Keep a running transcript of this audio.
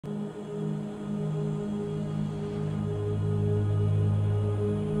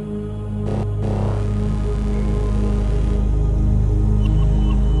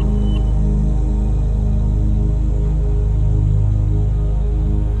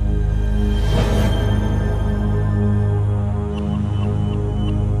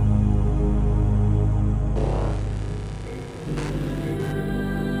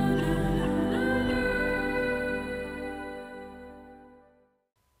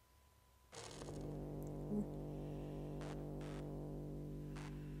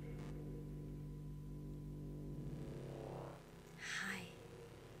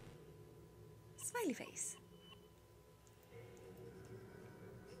Smiley face.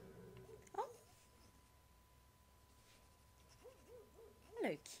 Oh.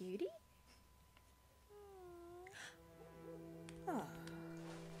 Hello, cutie. Oh.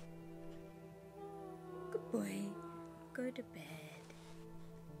 Good boy. Go to bed.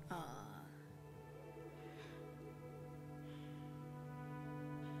 Ah.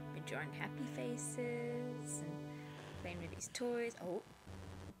 We're drawing happy faces and playing with these toys. Oh.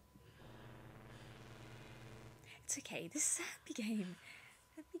 It's okay. This is a happy game.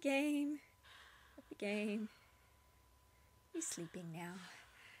 Happy game. Happy game. He's sleeping now.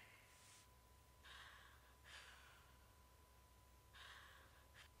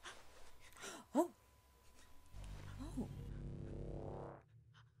 Oh. Oh.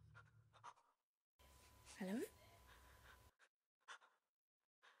 Hello?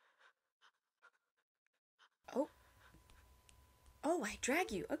 Oh. Oh, I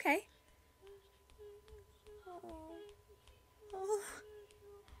drag you. Okay. Oh. Oh.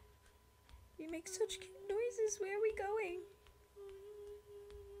 You make such cute noises. Where are we going?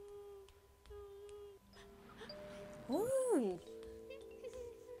 Oh.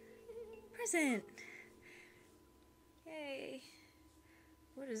 Present. Yay.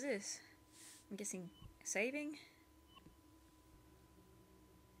 What is this? I'm guessing saving?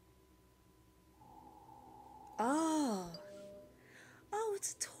 Oh. Oh,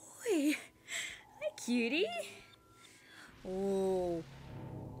 it's a toy. Hi, cutie. Oh.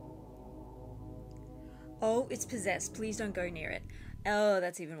 Oh, it's possessed. Please don't go near it. Oh,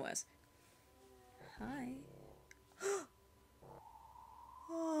 that's even worse. Hi.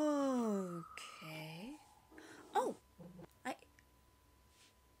 Okay. Oh. Can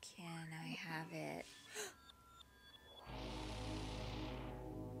I have it?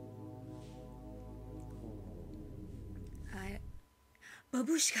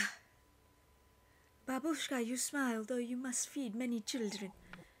 Babushka. Babushka, you smile, though you must feed many children.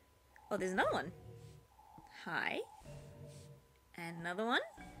 Oh, there's another one. Hi. And another one.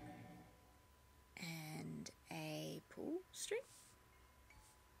 And a pull string.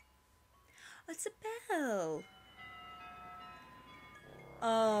 Oh, it's a bell.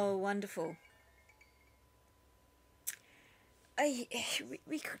 Oh, wonderful. We could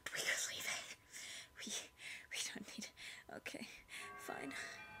leave it. We don't need it. Okay, fine.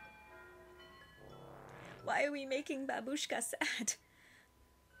 Why are we making Babushka sad?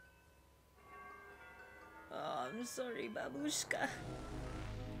 Oh, I'm sorry, Babushka.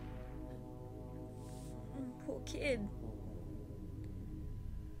 Poor kid.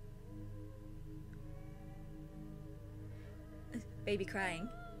 Baby crying.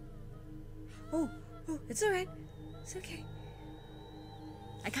 Oh, it's alright. It's okay.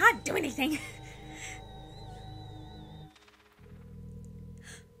 I can't do anything.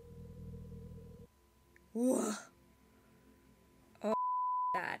 Whoa. Oh,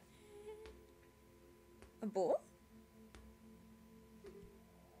 that. A ball?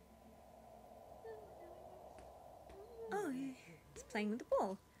 Oh, it's playing with the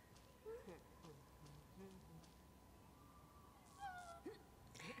ball.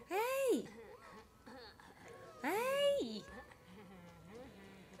 Hey! Hey!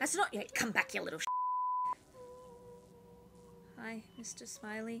 That's not... Yeah, come back, you little Hi, Mr.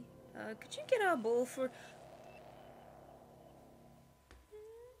 Smiley. Could you get our ball for...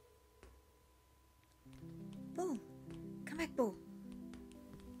 Ball. Come back, ball.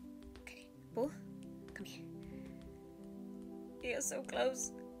 Okay, ball. Come here. You're so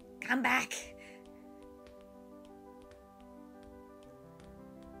close. Come back.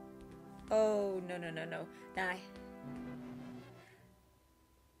 Oh, no. Die.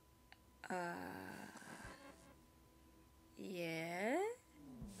 Yeah?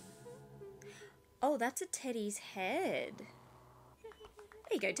 Oh, that's a teddy's head.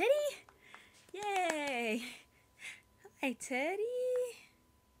 There you go, Teddy. Yay. Hi, Teddy.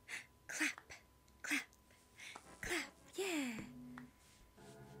 Clap, clap, clap. Yeah.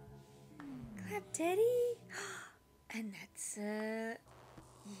 Clap, Teddy. And that's yeah.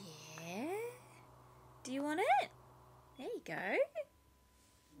 Do you want it? There you go.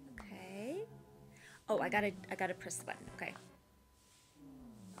 Okay. Oh, I gotta press the button. Okay.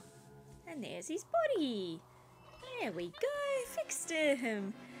 And there's his body. There we go. Fixed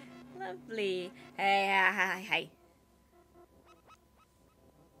him. Lovely. Hey.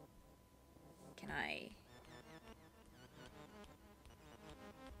 Can I?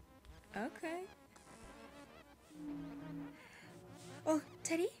 Okay. Oh,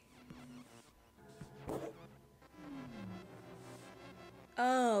 Teddy?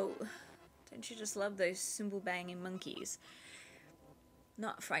 Oh, don't you just love those cymbal banging monkeys?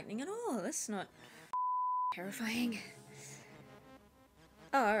 Not frightening at all. Let's not Terrifying.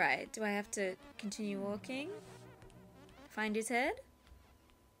 Oh, alright. Do I have to continue walking? Find his head?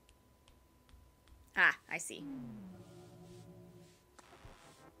 Ah, I see.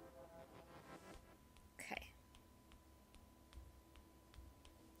 Okay.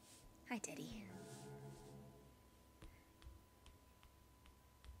 Hi, Teddy.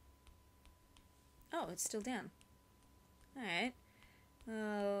 Oh, it's still down. Alright.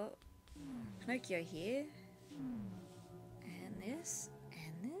 Pinocchio here. And this.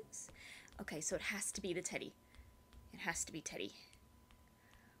 And this. Okay, so it has to be the Teddy. It has to be Teddy.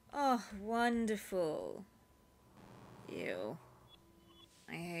 Oh, wonderful. Ew.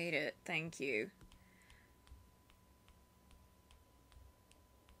 I hate it. Thank you.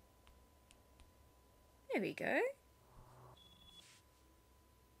 There we go.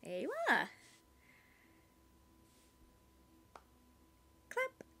 There you are.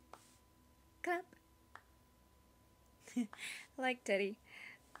 Clap. Clap. I like Teddy.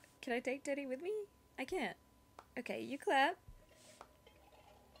 Can I take Teddy with me? I can't. Okay, you clap.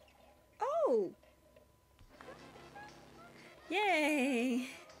 Oh! Yay!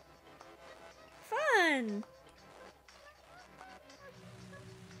 Fun!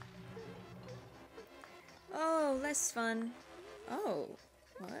 Oh, less fun. Oh,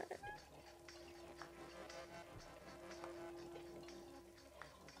 what?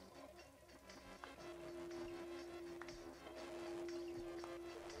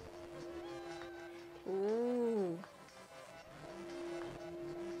 Ooh.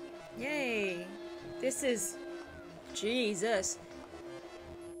 Yay! This is... Jesus.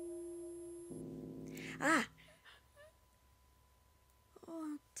 Ah!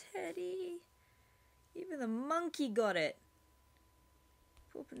 Oh, Teddy. Even the monkey got it.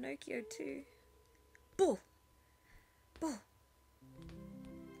 Poor Pinocchio too. Bull! Bull!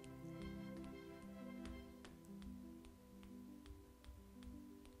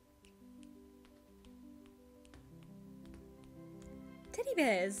 Teddy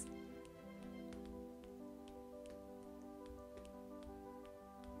bears!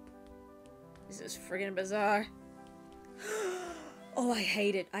 This is friggin' bizarre. Oh, I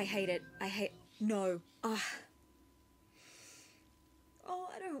hate it. I hate it. I hate... No. Ah. Oh,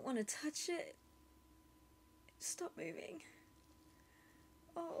 I don't want to touch it. Stop moving.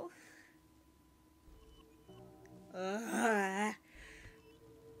 Oh. Ah.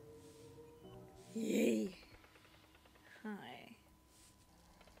 Yay. Hi.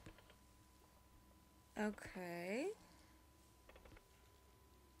 Okay.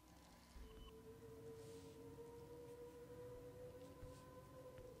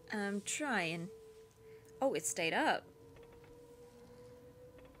 I'm trying. Oh, it stayed up.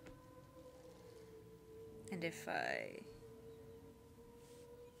 And if I...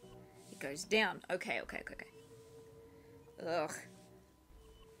 It goes down. Okay. Ugh.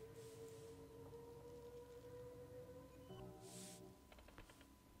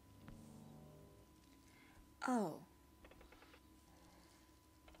 Oh.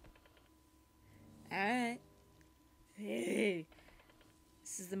 Alright. Hey.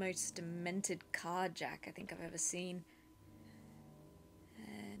 This is the most demented car jack I think I've ever seen.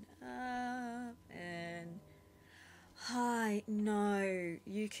 And up and... Hi. No.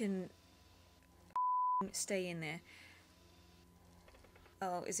 You can... stay in there.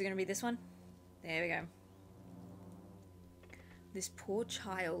 Oh, is it gonna be this one? There we go. This poor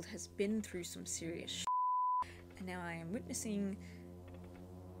child has been through some serious shit. And now I am witnessing...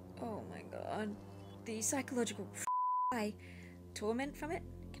 Oh my god. The psychological torment from it?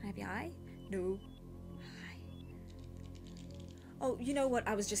 Can I be high? No. Hi. Oh, you know what?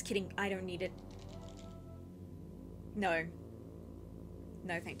 I was just kidding. I don't need it. No.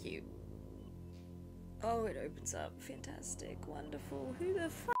 No, thank you. Oh, it opens up. Fantastic. Wonderful. Who the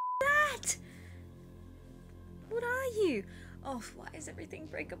f*** is that? What are you? Oh, why does everything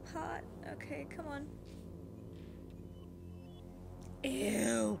break apart? Okay, come on.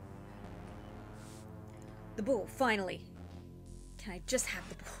 Ew. The ball, finally. Can I just have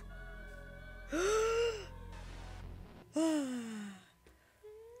the ball?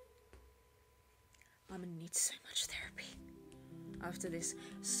 I'm gonna need so much therapy. After this,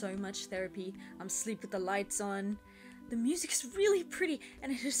 so much therapy. I'm asleep with the lights on. The music is really pretty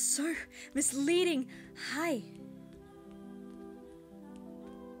and it is so misleading. Hi.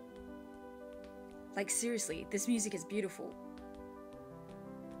 Like seriously, this music is beautiful.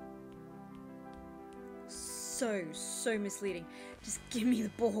 So misleading. Just give me the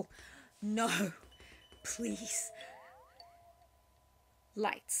ball. No. Please.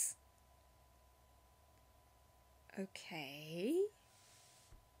 Lights. Okay.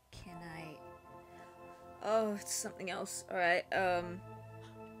 Can I... Oh, it's something else. Alright,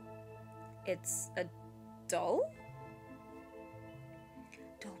 it's a doll?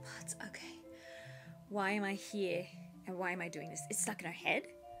 Doll parts, okay. Why am I here? And why am I doing this? It's stuck in her head?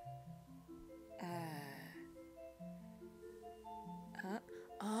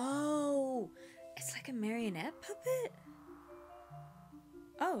 Oh! It's like a marionette puppet?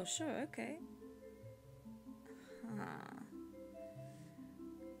 Oh, sure, okay. Huh.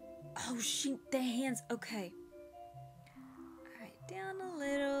 Oh, their hands, okay. Alright, down a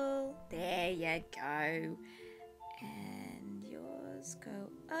little. There you go. And yours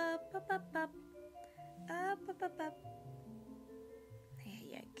go up, up, up, up. Up, up, up, up. There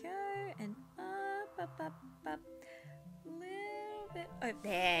you go. And up, up, up, up. Little bit. Oh,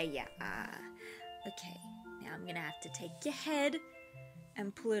 there you are. Okay, now I'm gonna have to take your head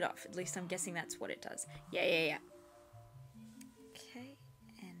and pull it off. At least I'm guessing that's what it does. Yeah. Okay,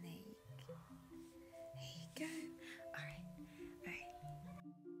 and there you go. Alright.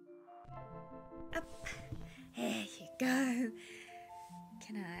 Up. There you go.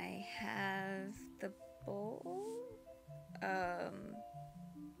 Can I have the ball?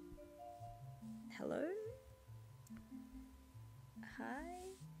 Hello? Hi?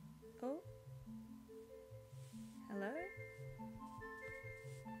 Oh? Hello?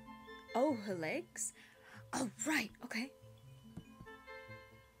 Oh, her legs? Oh, right, okay.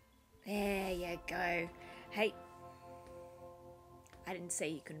 There you go. Hey. I didn't say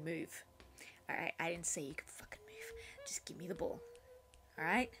you could move. Alright, I didn't say you could fucking move. Just give me the ball.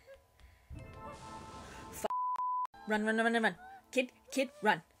 Alright? Run. Kid,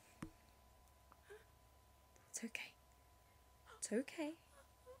 run. It's okay. It's okay.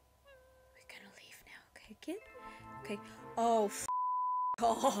 We're gonna leave now, okay, kid? Okay. Oh,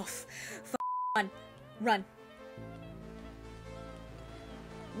 off. Run.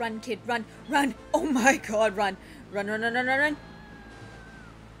 Run, kid, run. Oh my god, run. Run.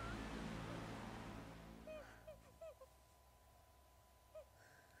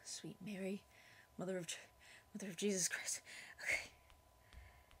 Sweet Mary, Mother of Jesus Christ. Okay.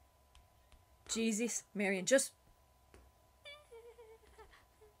 Jesus, Marion, just...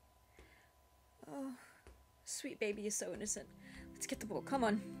 Oh, sweet baby, you're so innocent. Let's get the ball, come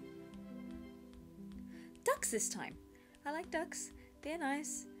on. Ducks this time. I like ducks. They're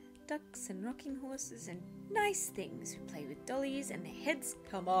nice. Ducks and rocking horses and nice things who play with dollies and their heads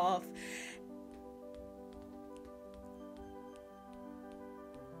come off.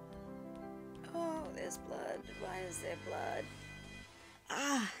 Oh, there's blood. Why is there blood?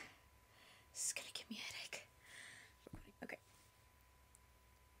 Ah, this is gonna give me a headache. Okay.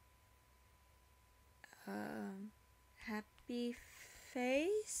 Happy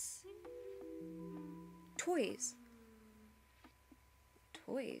face? Toys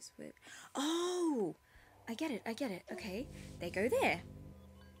with... Oh! I get it. Okay, they go there.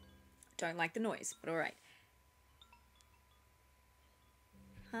 Don't like the noise, but alright.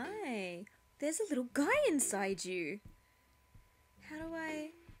 Hi. There's a little guy inside you. How do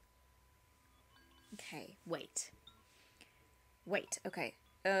I... Okay, wait, okay.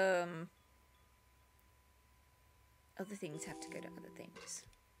 Other things have to go to other things.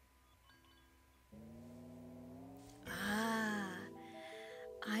 Ah,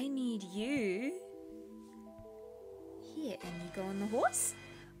 I need you. Here, and you go on the horse?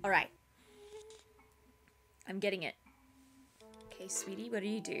 Alright. I'm getting it. Okay, sweetie, what do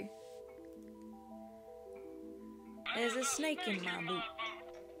you do? There's a snake in my boot.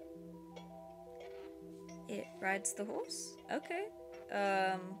 It rides the horse? Okay.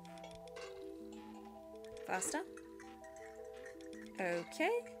 Faster?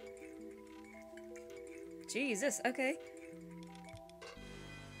 Okay. Jesus, okay.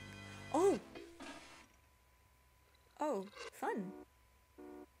 Oh, fun.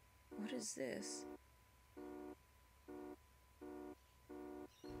 What is this?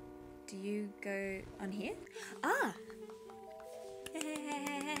 Do you go on here? Ah!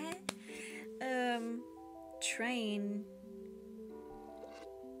 Train.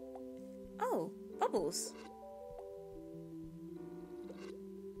 Oh, bubbles.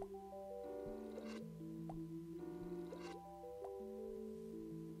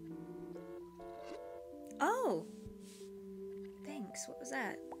 Oh! Thanks, what was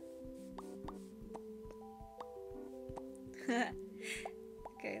that?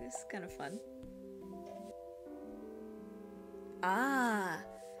 Okay, this is kind of fun. Ah!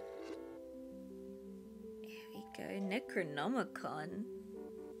 Here we go, Necronomicon.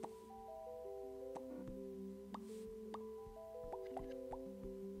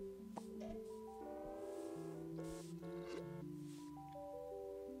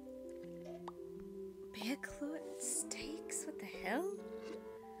 Bear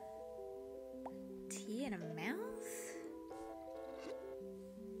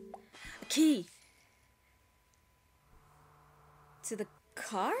key. To the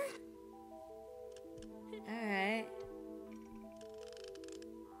car? Alright.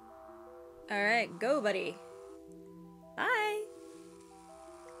 Alright, go, buddy. Bye.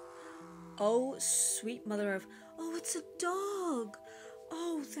 Oh, sweet mother of... Oh, it's a dog.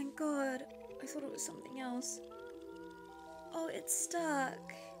 Oh, thank God. I thought it was something else. Oh, it's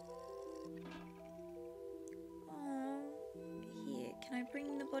stuck. Oh, here, can I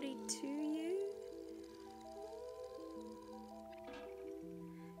bring the body to you?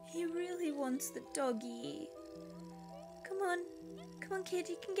 He really wants the doggy. Come on kid,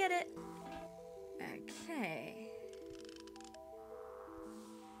 you can get it. Okay.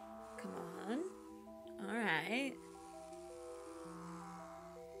 Come on. Alright.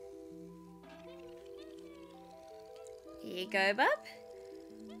 Here you go, bub.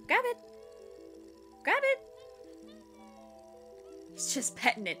 Grab it. Grab it. He's just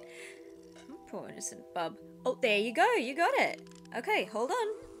petting it. Poor innocent bub. Oh, there you go. You got it. Okay, hold on.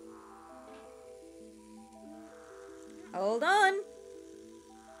 Hold on.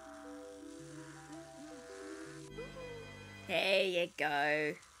 There you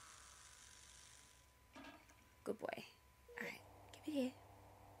go. Good boy. Alright, give it here.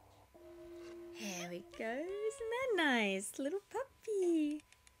 There we go. Isn't that nice? Little puppy.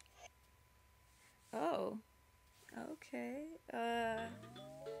 Oh. Okay.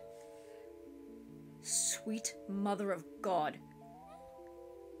 Sweet mother of God.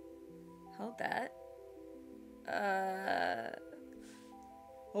 Hold that.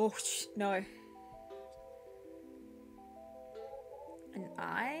 Oh, no. An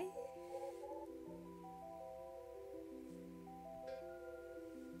eye?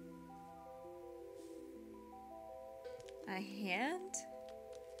 A hand?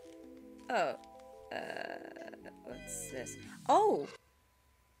 Oh. What's this? Oh!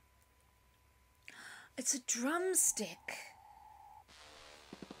 It's a drumstick.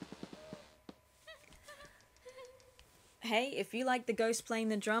 Hey, if you like the ghost playing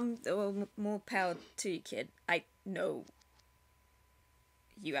the drum, well, more power to you, kid. I know.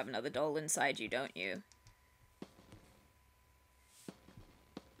 You have another doll inside you, don't you?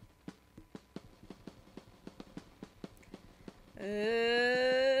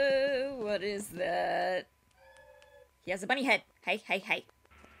 What is that? He has a bunny head. Hey, hey, hey.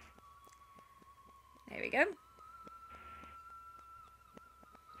 There we go.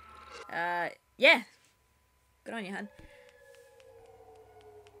 Yeah. Good on you, hun.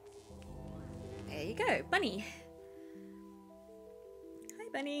 There you go, bunny. Hi,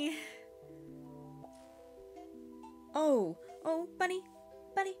 bunny. Oh, bunny,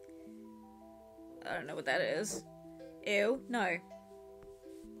 bunny. I don't know what that is. Ew, no.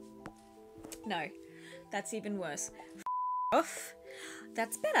 No, that's even worse. Off.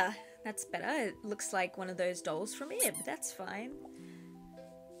 That's better. That's better. It looks like one of those dolls from Ib. That's fine.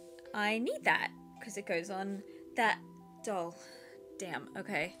 I need that because it goes on that doll. Damn,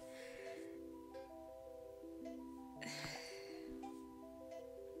 okay.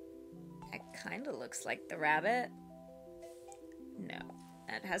 That kind of looks like the rabbit. No,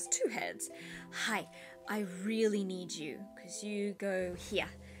 that has two heads. Hi, I really need you because you go here.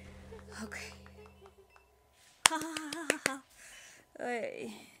 Okay. Ha ha ha ha ha.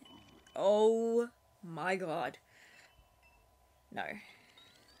 Hey. Oh my God. No.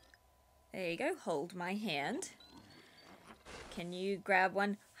 There you go. Hold my hand. Can you grab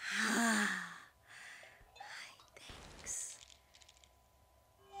one? Hi, thanks.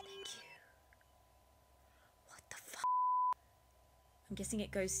 Thank you. What the fuck? I'm guessing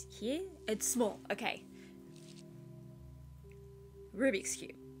it goes here? It's small. Okay. Rubik's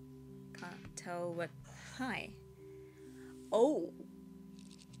Cube. Can't tell what... Hi. Oh.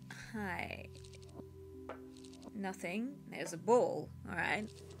 Hi. Nothing. There's a ball. Alright.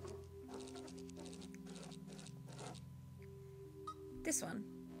 This one.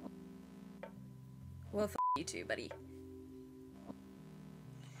 Well, f you too, buddy.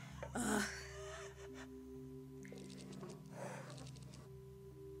 Ugh.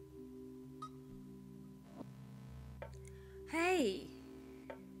 Hey.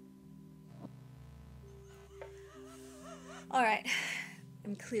 Alright.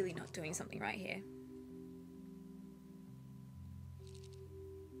 I'm clearly not doing something right here.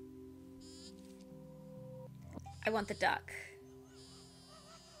 I want the duck.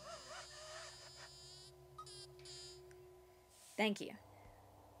 Thank you.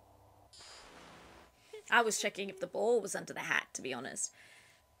 I was checking if the ball was under the hat, to be honest.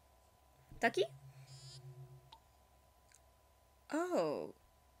 Ducky? Oh.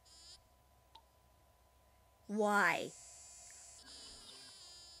 Why?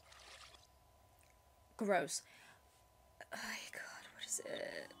 Gross. Oh my god, what is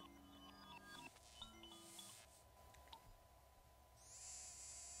it?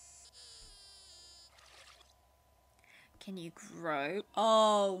 Can you grow?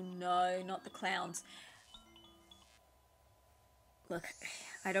 Oh no, not the clowns. Look,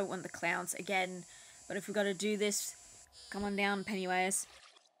 I don't want the clowns again, but if we gotta do this, come on down, Pennywise.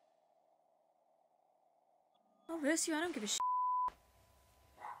 I'll verse you, I don't give a shit.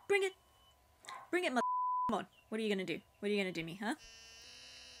 Bring it! Bring it, mother. Come on, what are you gonna do? What are you gonna do me, huh?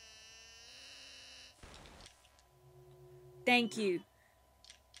 Thank you.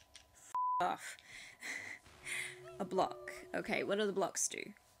 Off. A block. Okay, what do the blocks do?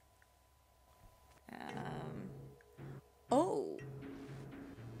 Oh.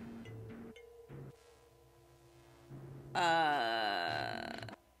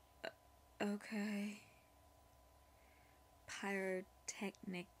 Okay.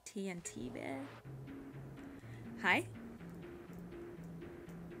 Pyrotechnic TNT bear. Hi.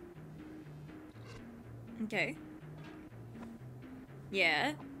 Okay.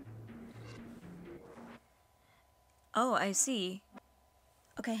 Yeah. Oh, I see.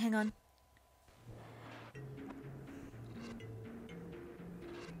 Okay, hang on.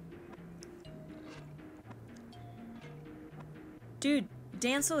 Dude,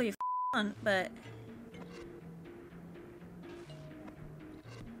 dance all you want, but...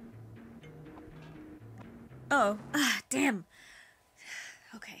 Oh, damn.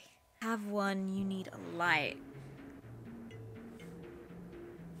 Okay. Have one, you need a light.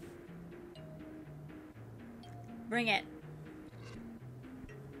 Bring it.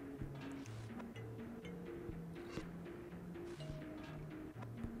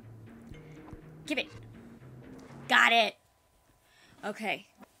 Give it. Got it. Okay.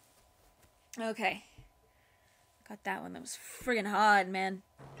 Okay. Got that one. That was friggin' hard, man.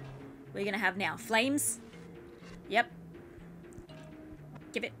 What are you gonna have now? Flames? Yep.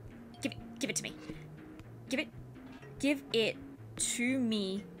 Give it. Give it. Give it to me. Give it. Give it to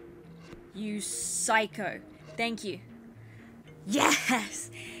me, you psycho. Thank you.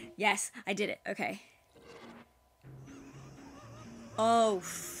 Yes! Yes, I did it. Okay. Oh,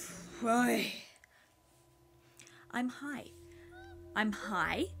 right. I'm high. I'm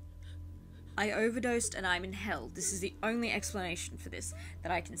high. I overdosed and I'm in hell. This is the only explanation for this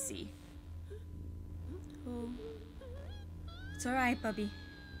that I can see. Oh. It's alright, Bubby.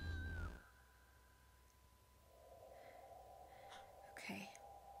 Okay.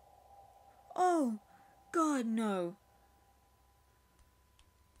 Oh, God, no.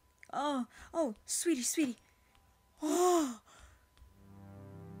 Oh, sweetie, sweetie. Oh,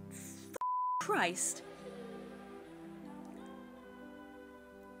 Christ.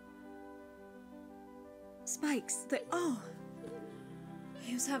 Spikes,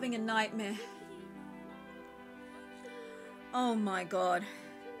 he was having a nightmare. Oh my God.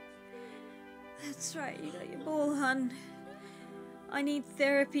 That's right, you got your ball, hun. I need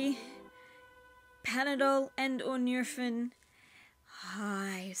therapy. Panadol and or Nurofen.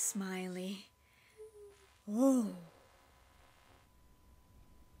 Hi, Smiley. Oh.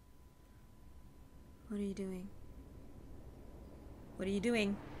 What are you doing? What are you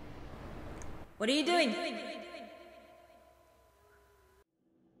doing? What are you doing?